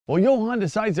Well, Johan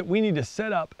decides that we need to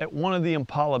set up at one of the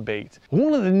impala baits.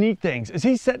 One of the neat things is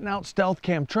he's setting out stealth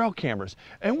cam trail cameras,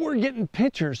 and we're getting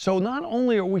pictures. So not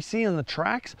only are we seeing the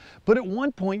tracks, but at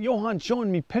one point, Johan's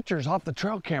showing me pictures off the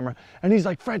trail camera, and he's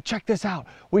like, Fred, check this out.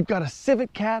 We've got a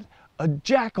civet cat, a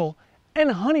jackal,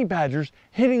 and honey badgers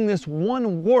hitting this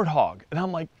one warthog. And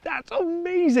I'm like, that's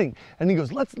amazing. And he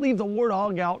goes, let's leave the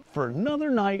warthog out for another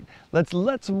night. Let's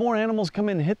let some more animals come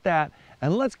in and hit that.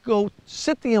 And let's go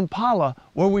sit the impala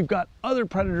where we've got other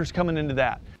predators coming into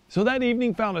that. So that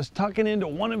evening found us tucking into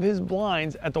one of his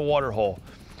blinds at the water hole.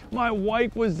 My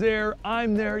wife was there,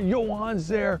 I'm there, Johan's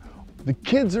there, the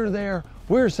kids are there.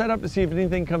 We're set up to see if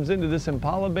anything comes into this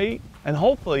impala bait, and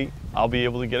hopefully I'll be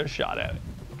able to get a shot at it.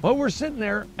 Well, we're sitting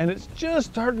there and it's just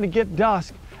starting to get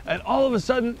dusk, and all of a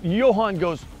sudden Johan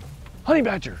goes, honey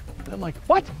badger. And I'm like,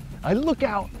 what? I look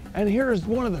out and here's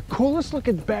one of the coolest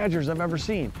looking badgers I've ever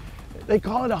seen. They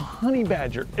call it a honey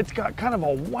badger. It's got kind of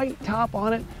a white top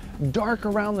on it, dark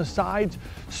around the sides,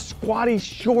 squatty,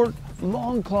 short,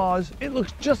 long claws. It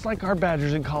looks just like our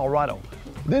badgers in Colorado.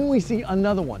 Then we see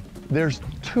another one. There's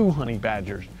two honey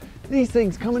badgers. These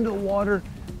things come into the water,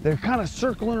 they're kind of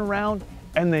circling around,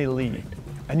 and they leave.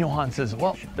 And Johan says,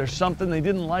 well, there's something they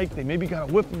didn't like. They maybe got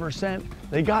a whiff of her scent.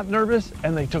 They got nervous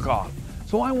and they took off.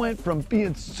 So I went from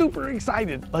being super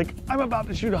excited, like I'm about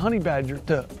to shoot a honey badger,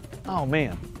 to, oh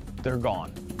man, they're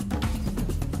gone.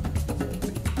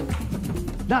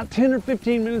 Not 10 or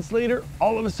 15 minutes later,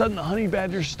 all of a sudden the honey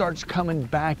badger starts coming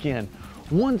back in.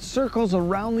 One circles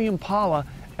around the impala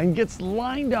and gets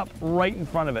lined up right in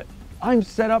front of it. I'm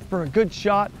set up for a good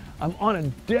shot. I'm on a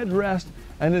dead rest.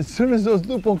 And as soon as those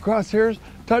Lupo crosshairs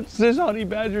touch this honey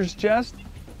badger's chest,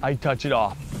 I touch it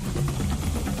off.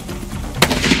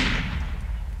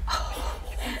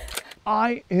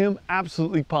 I am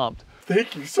absolutely pumped.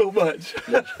 Thank you so much.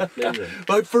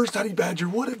 My first honey badger,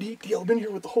 what a neat deal. I've been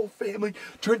here with the whole family.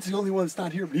 Trent's the only one that's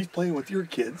not here, but he's playing with your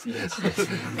kids. Yes.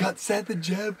 Got Seth and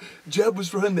Jeb. Jeb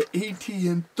was running the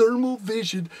ATN thermal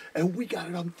vision, and we got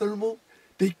it on thermal.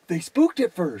 They spooked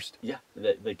it first. Yeah,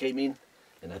 they came in,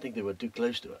 and I think they were too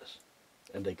close to us.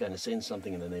 And they kind of sensed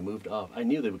something, and then they moved off. I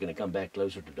knew they were going to come back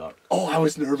closer to dark. Oh, I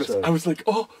was nervous. So, I was like,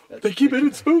 oh, they came in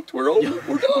and spooked. We're over. Yeah.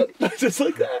 We're done. Just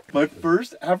like that. My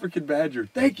first African badger.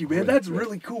 Thank you, man. That's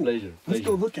really cool. Pleasure. Let's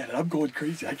go look at it. I'm going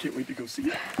crazy. I can't wait to go see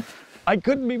it. I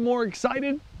couldn't be more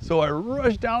excited, so I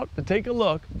rushed out to take a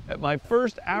look at my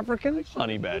first African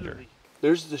honey badger.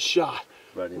 There's the shot,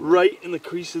 right in the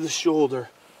crease of the shoulder.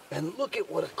 And look at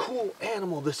what a cool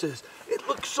animal this is. It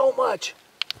looks so much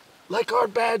like our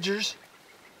badgers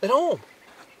at home,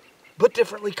 but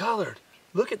differently colored.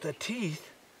 Look at the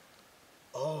teeth.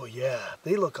 Oh yeah,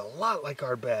 they look a lot like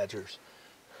our badgers.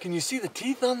 Can you see the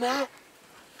teeth on that?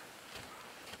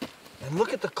 And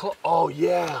look at the claw. Oh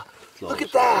yeah, Claws. Look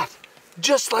at that.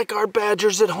 Just like our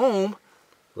badgers at home.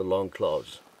 The long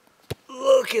claws.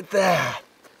 Look at that.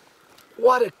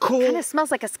 What a cool. Kind of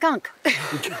smells like a skunk.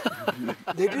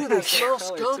 They do, they smell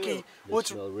skunky. They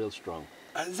smell real strong.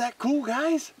 Is that cool,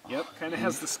 guys? Yep, kind of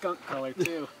has the skunk color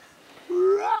too.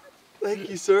 Thank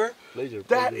you, sir. Pleasure.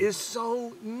 That is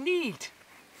so neat.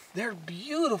 They're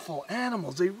beautiful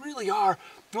animals. They really are.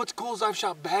 What's cool is I've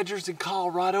shot badgers in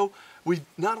Colorado. We've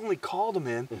not only called them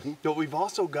in, but we've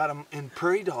also got them in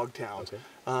prairie dog towns.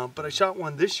 Okay. But I shot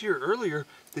one this year earlier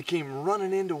that came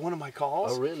running into one of my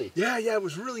calls. Oh, really? Yeah, it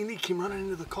was really neat. Came running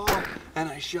into the call, and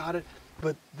I shot it.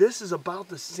 But this is about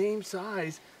the same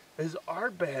size as our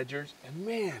badgers, and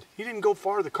man, he didn't go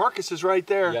far. The carcass is right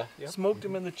there. Yeah. Smoked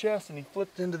him in the chest, and he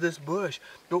flipped into this bush.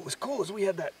 But what was cool is we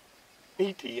had that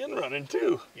ATN running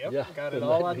too. Yep, Yeah. got it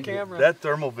all on camera. That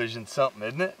thermal vision's something,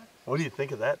 isn't it? What do you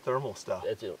think of that thermal stuff?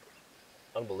 That's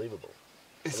unbelievable.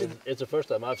 It's It's the first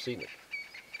time I've seen it.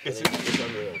 It's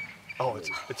unreal. Oh,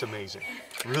 it's amazing.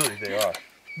 Really, they are.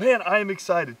 Man, I am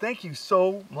excited. Thank you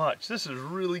so much. This is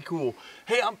really cool.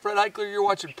 Hey, I'm Fred Eichler. You're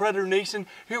watching Predator Nation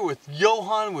here with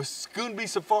Johan with Schoonby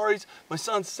Safaris. My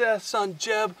son Seth, son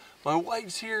Jeb, my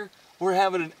wife's here. We're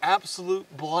having an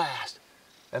absolute blast.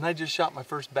 And I just shot my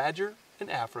first badger in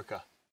Africa.